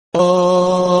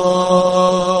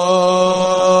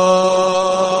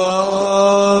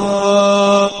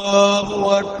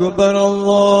أكبر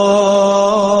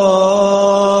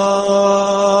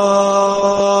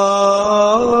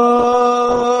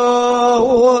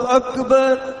الله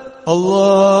أكبر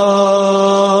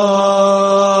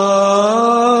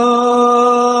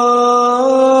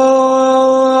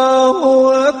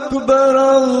الله أكبر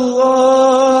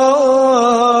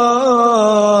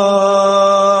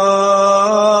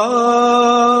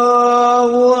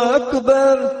الله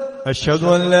أكبر أشهد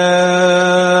أن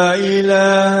لا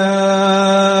إله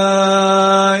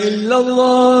إلا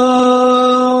الله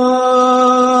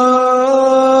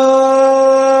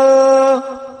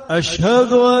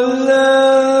أشهد أن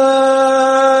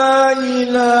لا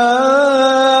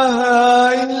إله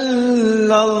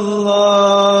إلا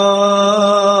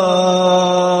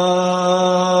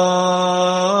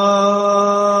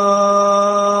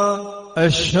الله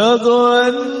أشهد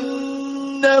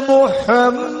أن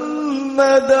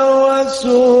محمد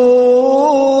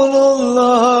رسول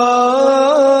الله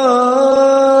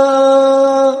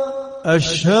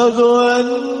أشهد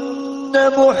أن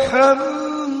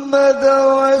محمد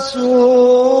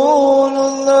رسول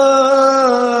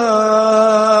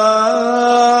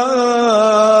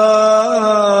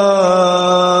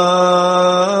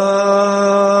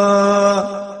الله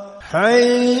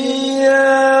حي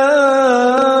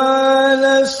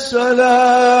على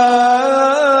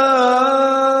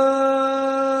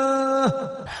الصلاة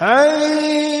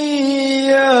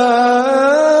حي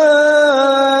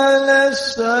على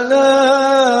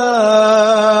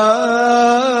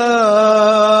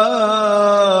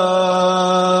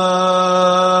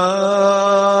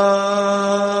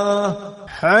الصلاة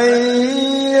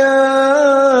حي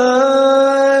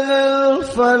على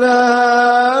الفلاح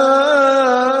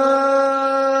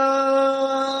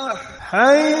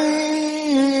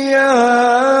حي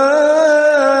على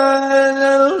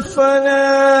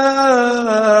الفلاح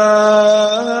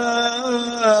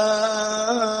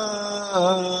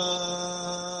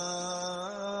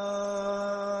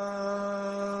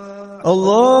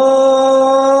الله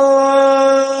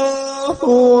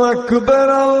أكبر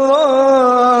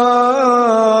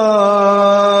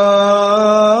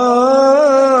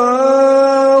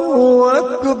الله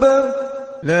أكبر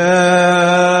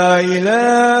لا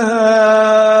إله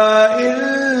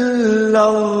إلا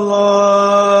الله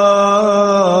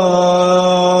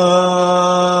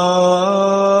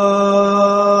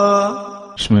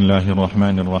بسم الله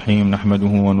الرحمن الرحيم نحمده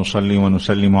ونصلي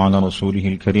ونسلم على رسوله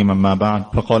الكريم أما بعد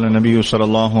فقال النبي صلى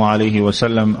الله عليه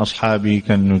وسلم أصحابي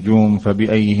كالنجوم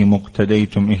فبأيهم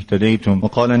اقتديتم اهتديتم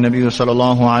وقال النبي صلى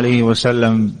الله عليه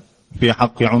وسلم في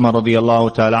حق عمر رضي الله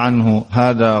تعالى عنه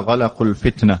هذا غلق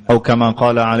الفتنة أو كما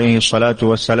قال عليه الصلاة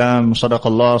والسلام صدق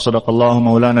الله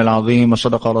مولانا العظيم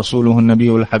وصدق رسوله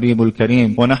النبي الحبيب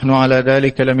الكريم ونحن على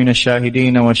ذلك لمن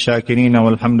الشاهدين والشاكرين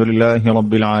والحمد لله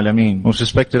رب العالمين. Most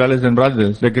respected brothers and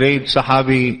brothers, the great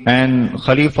Sahabi and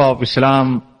Khalifa of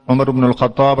Islam Umar ibn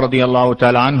al-Khattab radiyallahu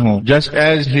ta'ala anhu, just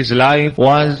as his life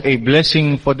was a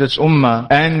blessing for this ummah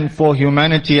and for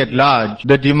humanity at large,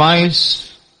 the demise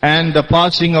and the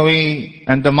passing away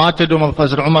and the martyrdom of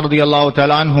Hazrat Umar radiyallahu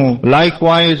ta'ala anhu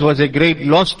likewise was a great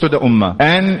loss to the ummah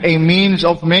and a means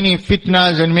of many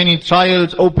fitnas and many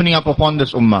trials opening up upon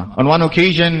this ummah. On one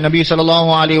occasion, Nabi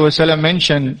sallallahu alayhi wa sallam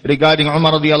mentioned regarding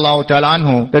Umar radiyallahu ta'ala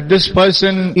anhu that this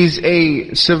person is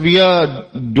a severe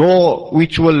door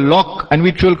which will lock and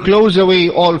which will close away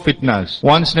all fitnas.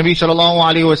 Once Nabi sallallahu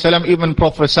alayhi wa sallam even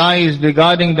prophesied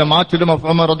regarding the martyrdom of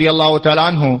Umar radiyallahu ta'ala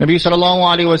anhu. Nabi sallallahu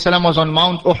alayhi wa sallam was on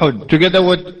Mount Uhud together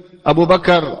with Abu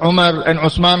Bakr, Umar and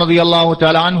Uthman radiyallahu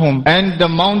ta'ala anhum, and the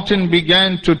mountain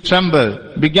began to tremble,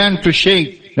 began to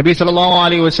shake. Nabi sallallahu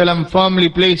alayhi wa sallam firmly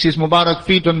placed his Mubarak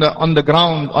feet on the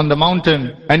ground, on the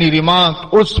mountain, and he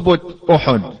remarked, Usbut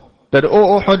Uhud, that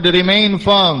O Uhud, remain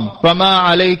firm. فَمَا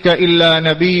عَلَيْكَ إِلَّا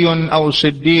نَبِيٌّ أَوْ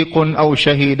صِدِّيقٌ أَوْ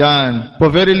شَهِيدًا. For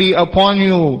verily upon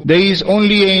you there is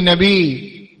only a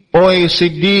Nabi or a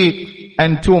Siddiq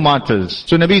and two martyrs.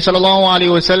 So Nabi sallallahu alayhi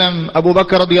wa sallam, Abu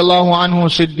Bakr radiyallahu anhu,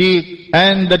 Siddiq,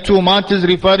 and the two martyrs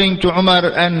referring to Umar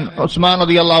and Uthman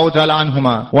radiyallahu ta'ala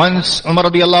anhuma. Once Umar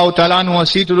radiyallahu ta'ala anhu was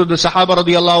seated with the Sahaba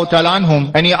radiyallahu ta'ala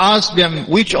anhum, and he asked them,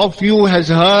 which of you has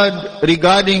heard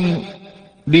regarding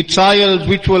the trials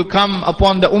which will come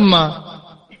upon the ummah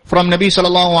from Nabi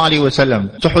sallallahu alayhi wa sallam?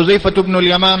 So Huzaifa ibn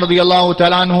al-Yaman radiyallahu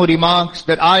ta'ala anhu remarks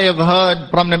that I have heard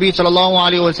from Nabi sallallahu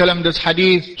alayhi wa sallam this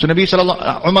hadith. So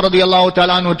Umar radiyallahu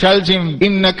ta'ala anhu tells him,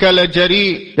 innaka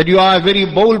lajari, that you are a very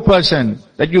bold person,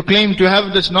 that you claim to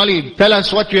have this knowledge. Tell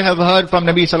us what you have heard from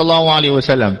Nabi sallallahu alaihi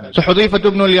wasallam. So Hudhayfah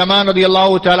ibn al-Yaman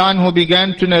radiallahu ta'ala anhu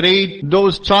began to narrate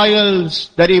those trials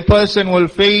that a person will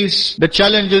face, the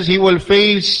challenges he will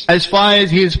face as far as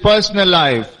his personal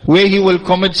life, where he will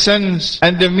commit sins,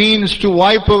 and the means to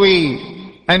wipe away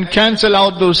and cancel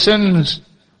out those sins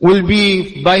will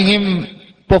be by him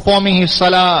performing his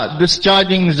salah,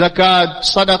 discharging zakat,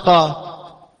 sadaqah,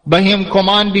 by him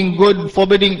commanding good,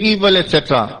 forbidding evil,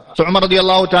 etc. So Umar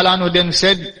radiallahu ta'ala anhu then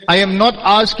said, I am not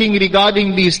asking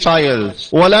regarding these trials.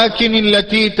 وَلَكِنِ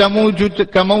الَّتِي تَمُوجُ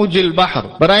كَمَوْجِ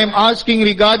الْبَحْرِ. But I am asking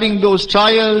regarding those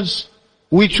trials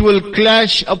which will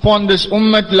clash upon this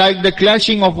ummah like the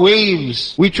clashing of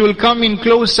waves, which will come in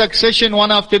close succession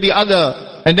one after the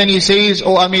other. And then he says,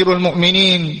 O Amirul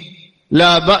Mu'mineen,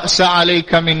 لَا بَأْسَ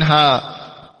عَلَيْكَ مِنْهَا.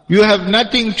 You have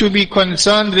nothing to be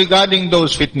concerned regarding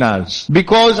those fitnas.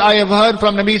 Because I have heard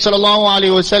from Nabi sallallahu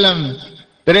alaihi wasallam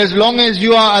that as long as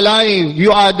you are alive,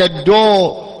 you are the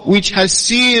door which has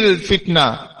sealed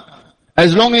fitna.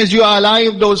 As long as you are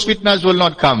alive, those fitnas will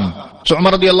not come. So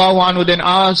Umar radiallahu anhu then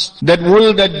asked that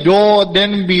will that door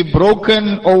then be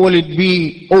broken or will it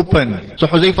be open? So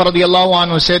Hudhayfah radiallahu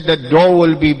anhu said that door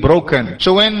will be broken.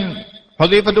 So when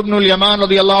Hudhayfah ibn al-Yaman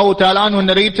radiallahu ta'ala anhu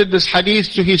narrated this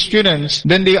hadith to his students,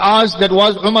 then they asked that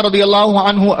was Umar radiallahu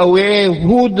anhu aware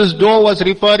who this door was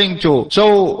referring to?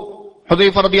 So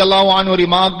Hudhayfah radiallahu anhu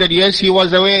remarked that yes, he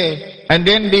was aware. And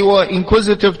then they were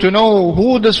inquisitive to know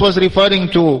who this was referring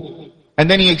to. And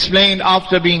then he explained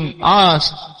after being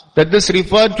asked that this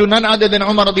referred to none other than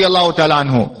Umar radiallahu ta'ala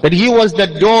anhu. That he was the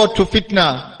door to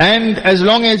fitna. And as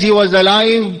long as he was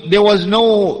alive, there was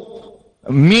no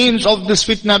means of this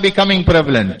fitna becoming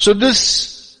prevalent. So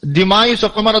this demise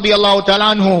of Umar radiallahu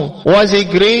ta'ala anhu was a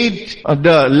great,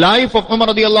 the life of Umar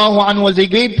radiallahu anhu was a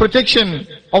great protection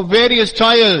of various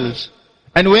trials.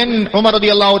 And when Umar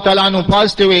radiallahu ta'ala anhu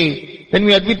passed away, then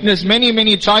we had witnessed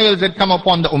many trials that come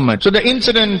upon the ummah. So the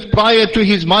incident prior to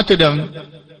his martyrdom,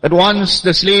 that once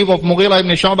the slave of Mughira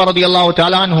ibn Shu'bah radiallahu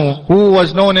ta'ala anhu, who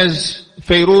was known as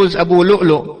Fayruz Abu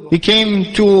Lu'lu, he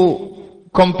came to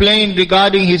complained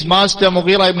regarding his master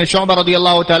Mughira ibn Shu'bah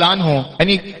radiallahu ta'ala anhu, and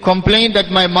he complained that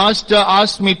my master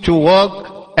asked me to work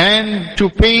and to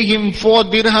pay him 4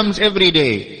 dirhams every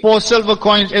day, 4 silver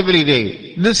coins every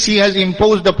day. This he has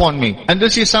imposed upon me, and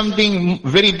this is something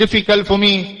very difficult for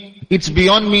me. It's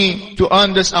beyond me to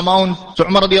earn this amount. So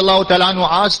Umar radiallahu ta'ala anhu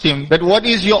asked him that what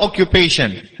is your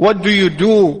occupation? What do you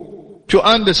do to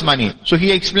earn this money? So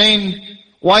he explained,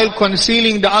 while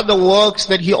concealing the other works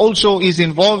that he also is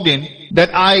involved in,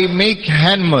 that I make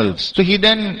hand mills. So he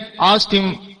then asked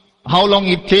him how long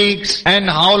it takes and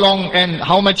how long and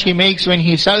how much he makes when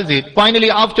he sells it. Finally,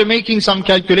 after making some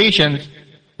calculations,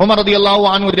 Umar radiallahu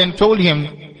anhu then told him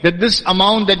that this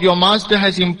amount that your master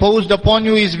has imposed upon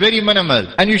you is very minimal,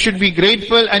 and you should be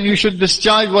grateful and you should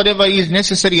discharge whatever is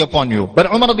necessary upon you. But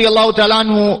Umar radiallahu ta'ala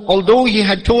anhu, although he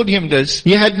had told him this,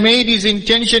 he had made his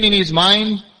intention in his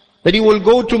mind that he will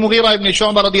go to Mughira ibn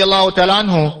Shu'bah radiallahu ta'ala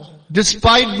anhu,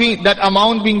 despite that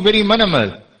amount being very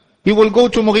minimal. He will go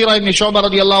to Mughira ibn Shu'bah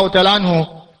radiallahu ta'ala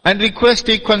anhu and request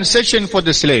a concession for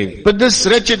the slave. But this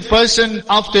wretched person,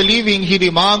 after leaving, he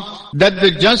remarked that the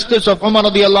justice of Umar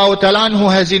radiallahu ta'ala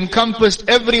anhu has encompassed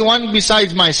everyone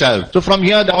besides myself. So from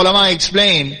here the ulama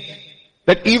explain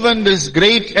that even this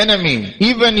great enemy,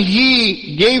 even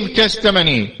he gave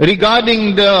testimony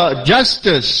regarding the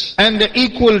justice and the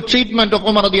equal treatment of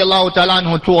Umar radiallahu ta'ala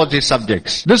anhu towards his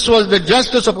subjects. This was the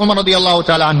justice of Umar radiallahu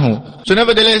ta'ala anhu. So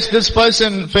nevertheless, this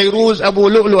person, Fayruz Abu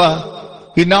Lu'lu'ah,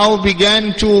 he now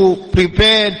began to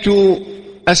prepare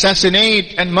to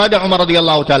assassinate and murder Umar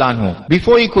radiallahu ta'ala anhu.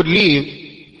 Before he could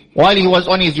leave, while he was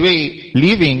on his way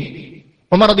leaving,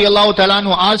 Umar radiallahu ta'ala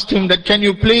anhu asked him that, can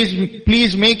you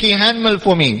please make a hand mill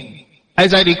for me,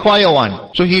 as I require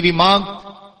one. So he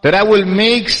remarked that I will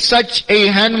make such a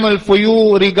hand mill for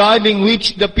you regarding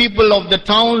which the people of the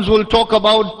towns will talk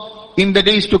about in the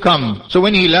days to come. So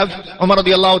when he left, Umar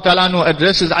radiallahu ta'ala anhu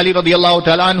addresses Ali radiallahu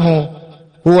ta'ala anhu,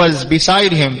 who was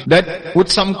beside him, that with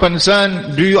some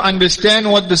concern, do you understand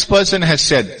what this person has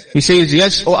said? He says,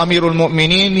 yes, O Amirul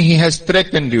Mu'mineen, he has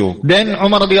threatened you. Then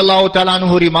Umar radiallahu ta'ala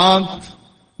anhu remarked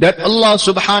that Allah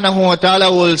subhanahu wa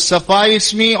ta'ala will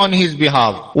suffice me on his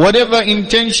behalf. Whatever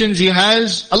intentions he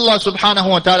has, Allah subhanahu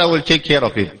wa ta'ala will take care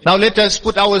of it. Now let us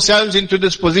put ourselves into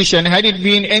this position. Had it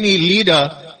been any leader,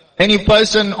 any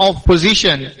person of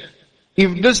position,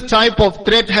 if this type of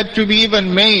threat had to be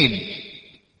even made,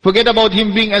 forget about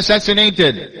him being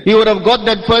assassinated, he would have got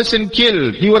that person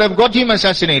killed. He would have got him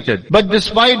assassinated. But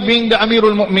despite being the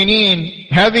Amirul Mu'mineen,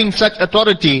 having such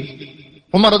authority,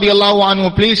 Umar radiallahu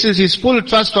anhu places his full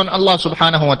trust on Allah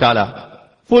subhanahu wa ta'ala.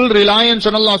 full reliance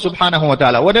on Allah subhanahu wa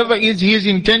ta'ala. Whatever is his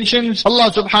intentions, Allah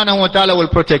subhanahu wa ta'ala will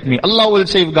protect me. Allah will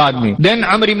safeguard me. Then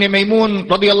Amr ibn Maymun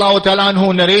radiyallahu ta'ala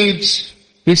anhu narrates,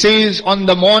 he says, on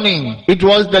the morning, it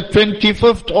was the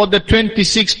 25th or the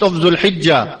 26th of Dhul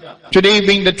Hijjah. Today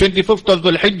being the 25th of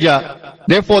Dhul Hijjah,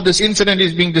 therefore this incident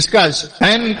is being discussed.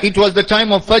 And it was the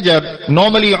time of Fajr.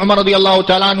 Normally Umar radiallahu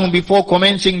ta'ala anhu, before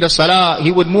commencing the Salah,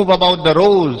 he would move about the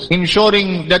rows,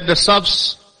 ensuring that the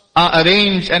safs are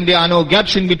arranged and there are no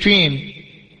gaps in between.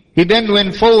 He then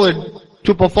went forward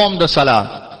to perform the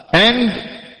Salah. And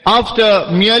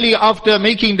merely after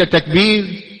making the takbir,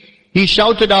 he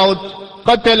shouted out,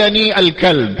 قَتَلَنِي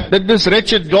الْكَلْبِ, that this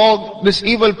wretched dog, this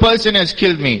evil person has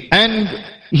killed me. And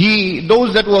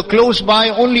those that were close by,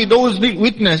 only those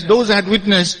had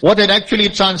witnessed what had actually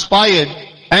transpired.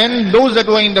 And those that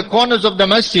were in the corners of the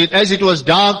masjid, as it was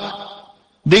dark,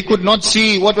 they could not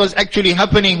see what was actually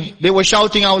happening. They were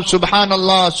shouting out,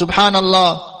 Subhanallah,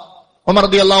 Subhanallah. Umar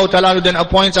radiallahu ta'ala then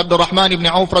appoints Abdurrahman ibn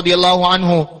Auf radiallahu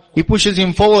anhu. He pushes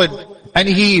him forward and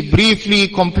he briefly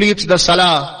completes the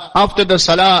Salah. After the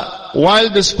Salah, while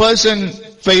this person,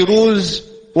 Fayruz,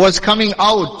 was coming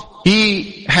out,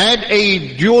 he had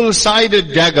a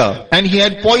dual-sided dagger and he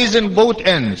had poisoned both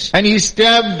ends, and he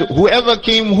stabbed whoever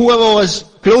was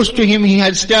close to him, he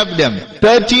had stabbed them.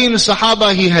 13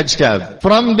 Sahaba he had stabbed.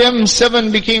 From them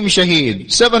 7 became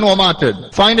shaheed, 7 were martyred.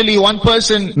 Finally one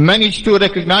person managed to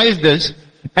recognize this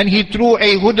and he threw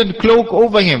a hooded cloak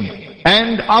over him.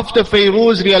 And after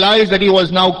Fayruz realized that he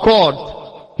was now caught,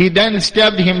 he then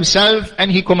stabbed himself and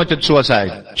he committed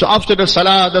suicide. So after the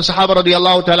Salah, the Sahaba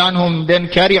radiallahu ta'ala anhum then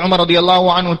carry Umar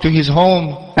radiallahu anhu to his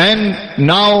home. And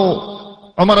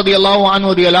now Umar radiallahu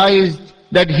anhu realized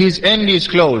that his end is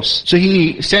close. So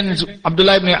he sends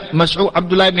Abdullah ibn Abbas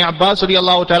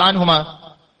radiallahu ta'ala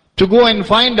anhuma to go and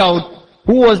find out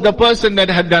who was the person that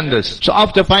had done this. So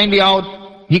after finding out,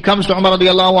 he comes to Umar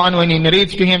radiallahu anhu and he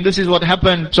narrates to him, this is what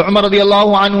happened. So Umar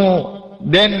radiallahu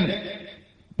anhu then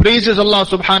praises Allah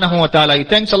subhanahu wa ta'ala. He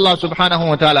thanks Allah subhanahu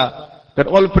wa ta'ala that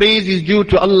all praise is due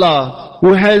to Allah,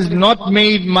 who has not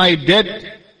made my death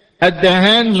at the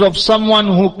hands of someone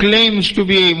who claims to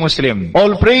be a Muslim.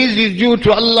 All praise is due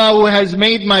to Allah, who has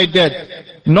made my death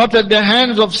not at the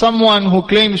hands of someone who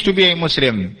claims to be a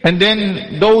Muslim. And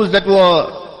then those that were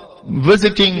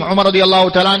visiting Umar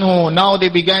radiallahu ta'ala anhu, now they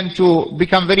began to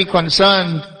become very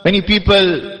concerned. Many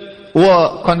people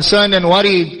were concerned and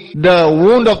worried. The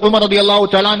wound of Umar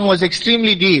radiallahu ta'ala anhu was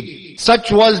extremely deep.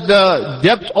 Such was the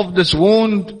depth of this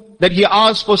wound that he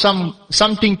asked for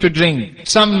something to drink,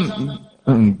 some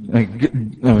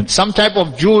type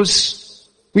of juice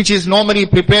which is normally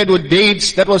prepared with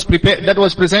dates, that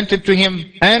was presented to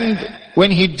him. And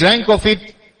when he drank of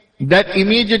it, that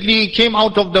immediately came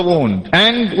out of the wound.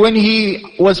 And when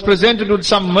he was presented with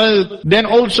some milk, then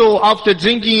also after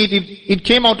drinking it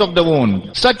came out of the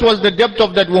wound. Such was the depth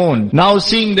of that wound. Now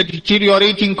seeing the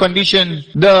deteriorating condition,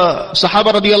 the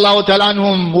Sahaba radiallahu ta'ala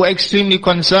anhum were extremely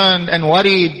concerned and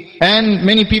worried. And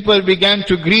many people began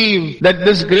to grieve that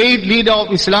this great leader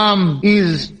of Islam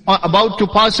is about to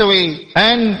pass away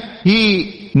and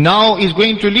he now is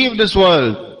going to leave this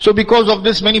world. So because of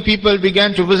this, many people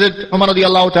began to visit Umar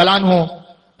radiallahu ta'ala anhu.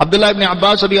 Abdullah ibn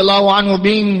Abbas radiallahu anhu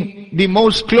being the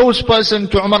most close person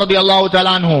to Umar radiallahu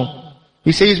ta'ala anhu,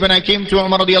 he says, when I came to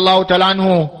Umar radiallahu ta'ala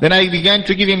anhu, then I began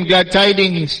to give him glad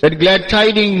tidings, that glad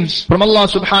tidings from Allah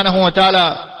subhanahu wa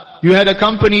ta'ala. You had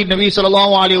accompanied Nabi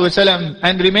sallallahu alayhi wasallam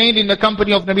and remained in the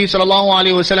company of Nabi sallallahu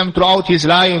alayhi wasallam throughout his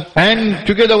life. And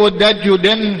together with that, you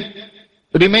then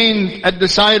remained at the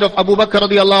side of Abu Bakr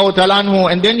radiallahu ta'ala anhu,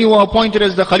 and then you were appointed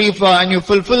as the Khalifa and you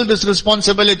fulfilled this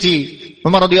responsibility.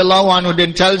 Umar radiallahu anhu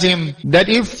then tells him that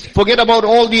forget about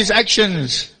all these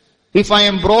actions, if I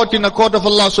am brought in the court of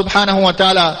Allah subhanahu wa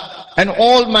ta'ala and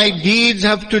all my deeds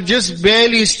have to just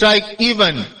barely strike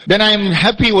even, then I am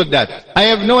happy with that. I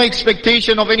have no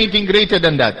expectation of anything greater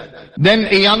than that. Then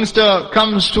a youngster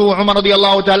comes to Umar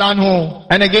radiallahu ta'ala anhu,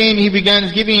 and again he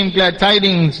begins giving him glad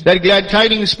tidings, that glad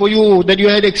tidings for you that you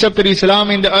had accepted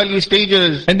Islam in the early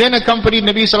stages, and then accompanied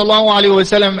Nabi sallallahu alayhi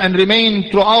wasallam and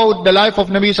remained throughout the life of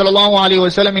Nabi sallallahu alayhi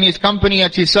wasallam in his company,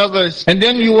 at his service. And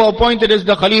then you were appointed as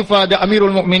the Khalifa, the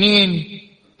Amirul Mu'mineen,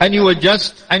 and you were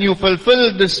just, and you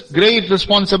fulfilled this great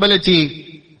responsibility.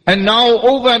 And now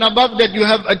over and above that you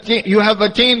have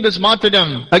attained this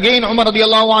martyrdom. Again Umar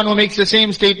radiallahu anhu makes the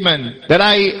same statement, that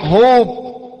I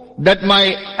hope that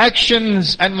my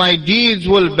actions and my deeds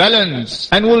will balance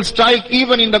and will strike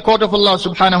even in the court of Allah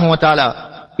subhanahu wa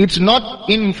ta'ala. It's not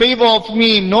in favor of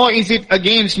me, nor is it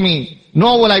against me,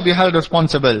 nor will I be held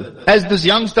responsible. As this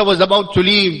youngster was about to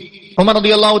leave, Umar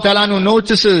radiallahu ta'ala anhu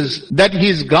notices that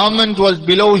his garment was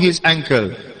below his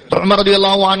ankle. Umar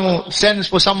radiallahu anhu sends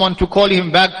for someone to call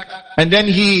him back, and then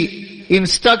he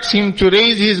instructs him to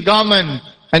raise his garment,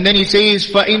 and then he says,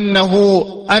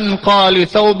 فَإِنَّهُ أَنْقَى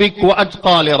لِثَوْبِكَ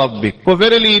وَأَتْقَى لِرَبِّكَ. For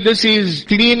verily this is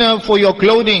cleaner for your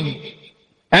clothing,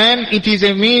 and it is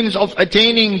a means of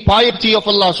attaining piety of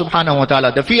Allah subhanahu wa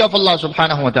ta'ala, the fear of Allah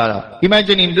subhanahu wa ta'ala.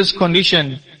 Imagine in this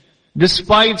condition,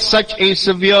 despite such a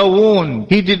severe wound,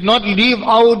 he did not leave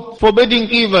out forbidding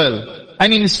evil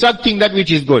and instructing that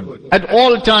which is good. At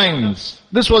all times,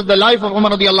 this was the life of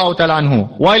Umar radiallahu ta'ala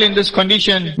anhu. While in this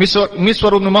condition, Miswar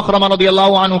ibn Makhrama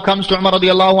radiallahu anhu comes to Umar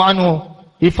radiallahu anhu.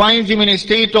 He finds him in a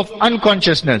state of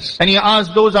unconsciousness, and he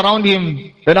asks those around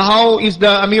him that how is the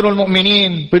Amirul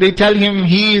Mu'mineen? So they tell him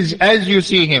he is as you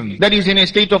see him, that is in a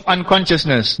state of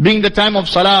unconsciousness. Being the time of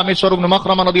Salah, Miswar ibn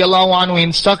Makhrama radiallahu anhu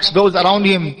instructs those around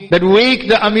him that wake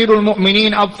the Amirul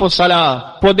Mu'mineen up for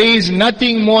Salah, for there is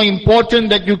nothing more important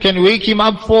that you can wake him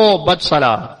up for but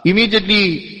Salah.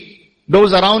 Immediately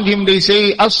those around him, they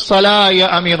say, As-Salah ya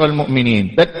Amirul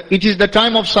Mu'mineen, that it is the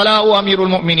time of Salah, O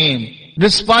Amirul Mu'mineen.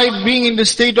 Despite being in the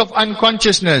state of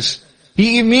unconsciousness,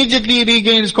 he immediately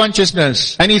regains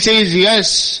consciousness. And he says,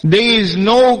 yes, there is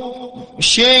no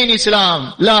share in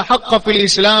Islam. La haqqa fil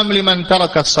Islam liman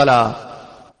taraka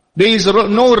as-salah. There is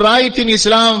no right in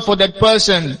Islam for that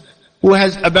person who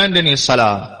has abandoned his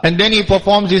salah. And then he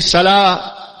performs his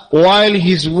salah while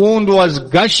his wound was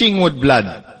gushing with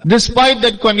blood. Despite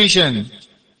that condition,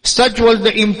 such was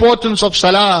the importance of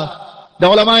salah. The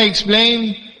ulama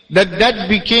explained that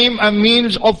became a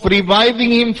means of reviving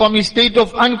him from his state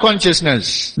of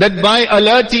unconsciousness. That by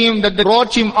alerting him, that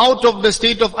brought him out of the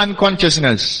state of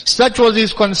unconsciousness. Such was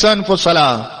his concern for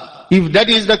salah. If that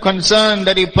is the concern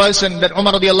that a person, that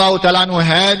Umar radiallahu ta'ala anhu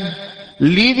had,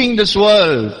 leaving this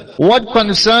world, what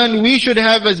concern we should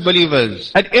have as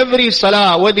believers. At every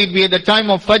salah, whether it be at the time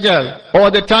of Fajr, or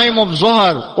the time of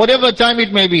Zuhr, whatever time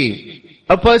it may be,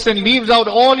 a person leaves out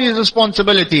all his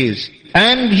responsibilities,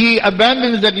 and he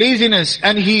abandons that laziness,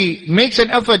 and he makes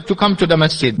an effort to come to the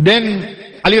masjid. Then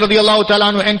Ali radiallahu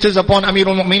ta'ala anhu enters upon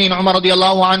Amirul Mu'mineen Umar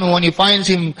radiallahu anhu, and he finds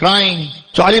him crying.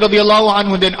 So Ali radiallahu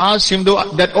anhu then asks him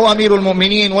that, O Amirul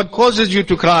Mu'mineen, what causes you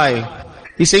to cry?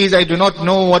 He says, I do not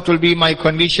know what will be my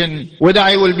condition, whether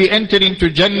I will be entered into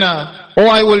Jannah, or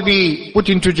I will be put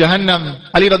into Jahannam.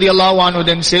 Ali radiallahu anhu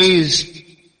then says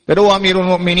that, O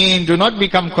Amirul Mu'mineen, do not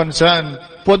become concerned.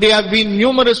 For there have been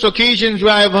numerous occasions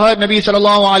where I have heard Nabi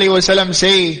sallallahu alayhi wasallam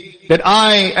say that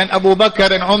I and Abu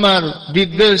Bakr and Umar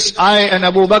did this, I and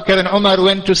Abu Bakr and Umar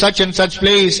went to such and such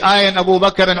place, I and Abu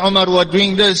Bakr and Umar were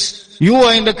doing this. You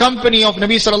were in the company of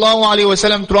Nabi sallallahu alayhi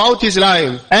wasallam throughout his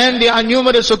life. And there are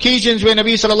numerous occasions where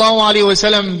Nabi sallallahu alayhi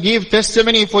wasallam gave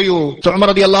testimony for you. So Umar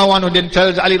radiallahu anhu then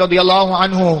tells Ali radiallahu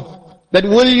anhu that,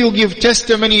 will you give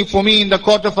testimony for me in the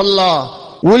court of Allah?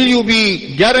 Will you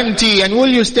be guarantee and will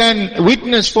you stand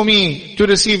witness for me to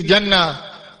receive Jannah?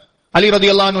 Ali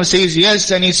radiallahu anhu says yes,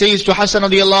 and he says to Hassan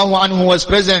radiallahu anhu who was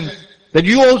present, that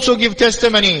you also give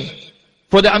testimony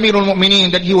for the Amirul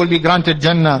Mu'mineen that he will be granted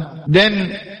Jannah.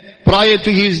 Then prior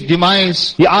to his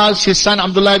demise, he asked his son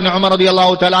Abdullah ibn Umar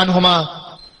radiallahu ta'ala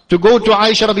anhuma to go to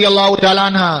Aisha radiallahu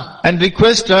ta'ala anha and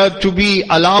request her to be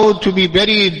allowed to be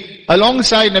buried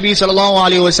alongside Nabi sallallahu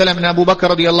alayhi wasallam and Abu Bakr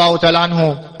radiallahu ta'ala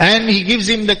anhu. And he gives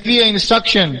him the clear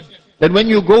instruction that when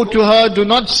you go to her, do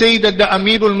not say that the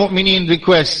Amirul Mu'mineen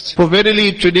requests, for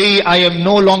verily today I am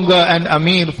no longer an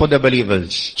Amir for the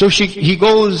believers. So he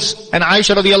goes, and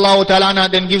Aisha radiallahu ta'ala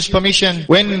anha then gives permission.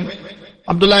 When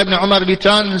Abdullah ibn Umar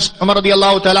returns, Umar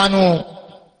radiallahu ta'ala anhu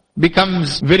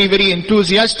becomes very, very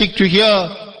enthusiastic to hear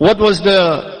what was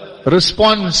the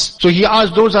response. So he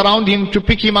asked those around him to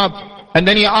pick him up. And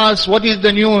then he asks, what is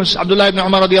the news? Abdullah ibn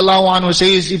Umar radiallahu anhu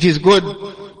says, it is good.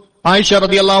 Aisha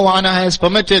radiallahu anha has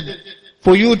permitted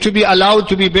for you to be allowed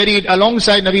to be buried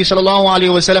alongside Nabi sallallahu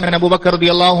alayhi wasallam and Abu Bakr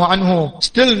radiallahu anhu.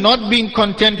 Still not being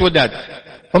content with that,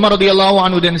 Umar radiallahu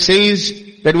anhu then says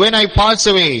that when I pass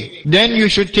away, then you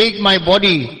should take my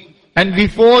body, and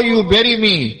before you bury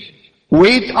me,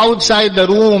 wait outside the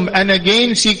room and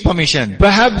again seek permission.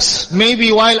 Perhaps,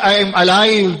 maybe while I am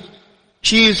alive,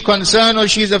 she is concerned or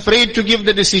she is afraid to give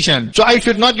the decision. So I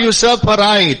should not usurp her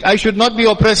right. I should not be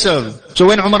oppressive. So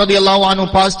when Umar radiallahu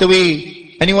anhu passed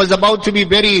away and he was about to be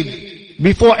buried,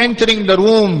 before entering the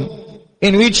room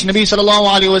in which Nabi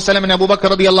sallallahu alayhi wasallam and Abu Bakr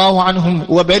radiallahu anhum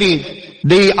were buried,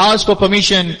 they asked for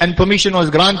permission and permission was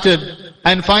granted.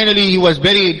 And finally he was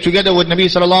buried together with Nabi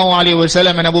sallallahu alayhi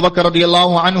wasallam and Abu Bakr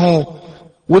radiallahu anhu,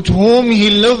 with whom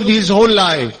he lived his whole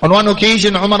life. On one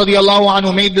occasion, Umar radiallahu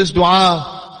anhu made this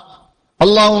dua,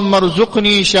 Allahumma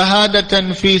rzuqni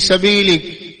shahadatan fi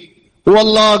sabilik, O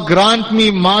Allah, grant me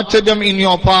martyrdom in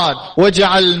your path.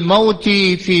 وَجَعَلْ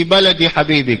مَوْتِي فِي بَلَدِ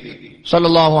حَبِيبِكَ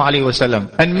Sallallahu alayhi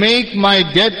wasallam. And make my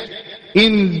death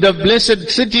in the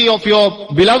blessed city of your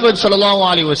beloved Sallallahu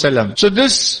alayhi wasallam. So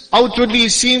this outwardly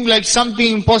seemed like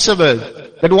something impossible.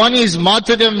 That one is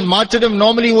martyrdom. Martyrdom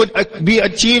normally would be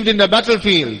achieved in the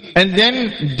battlefield. And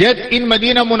then death in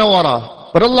Medina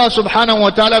Munawwara. But Allah subhanahu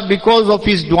wa ta'ala, because of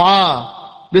his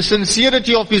dua, the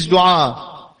sincerity of his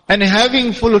dua, and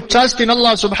having full trust in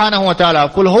Allah subhanahu wa ta'ala,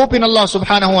 full hope in Allah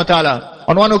subhanahu wa ta'ala,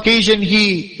 on one occasion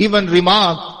he even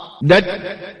remarked that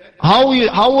how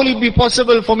will it be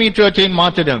possible for me to attain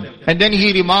martyrdom? And then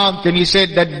he remarked and he said,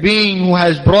 that being who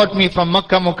has brought me from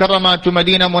Makkah Mukarramah to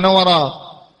Medina Munawwara,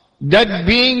 that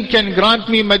being can grant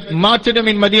me martyrdom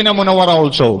in Medina Munawwara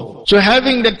also. So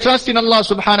having the trust in Allah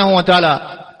subhanahu wa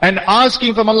ta'ala and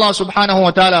asking from Allah subhanahu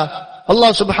wa ta'ala,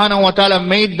 Allah subhanahu wa ta'ala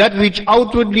made that which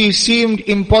outwardly seemed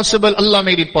impossible, Allah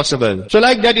made it possible. So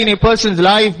like that in a person's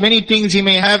life, many things he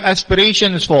may have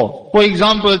aspirations for. For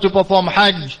example, to perform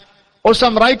Hajj, or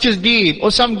some righteous deed,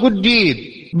 or some good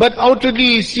deed. But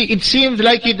outwardly it seems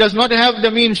like he does not have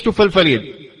the means to fulfill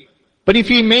it. But if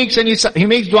he makes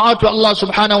dua to Allah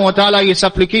subhanahu wa ta'ala, he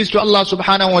supplicates to Allah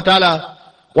subhanahu wa ta'ala,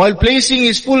 while placing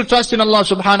his full trust in Allah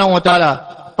subhanahu wa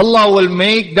ta'ala, Allah will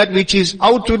make that which is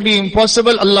outwardly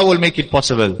impossible, Allah will make it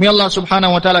possible. May Allah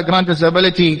subhanahu wa ta'ala grant us the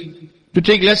ability to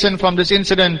take lesson from this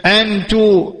incident and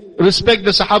to respect the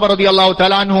Sahaba radiallahu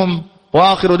ta'ala anhum.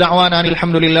 Wa akhiru da'wana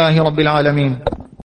alhamdulillahi rabbil alameen.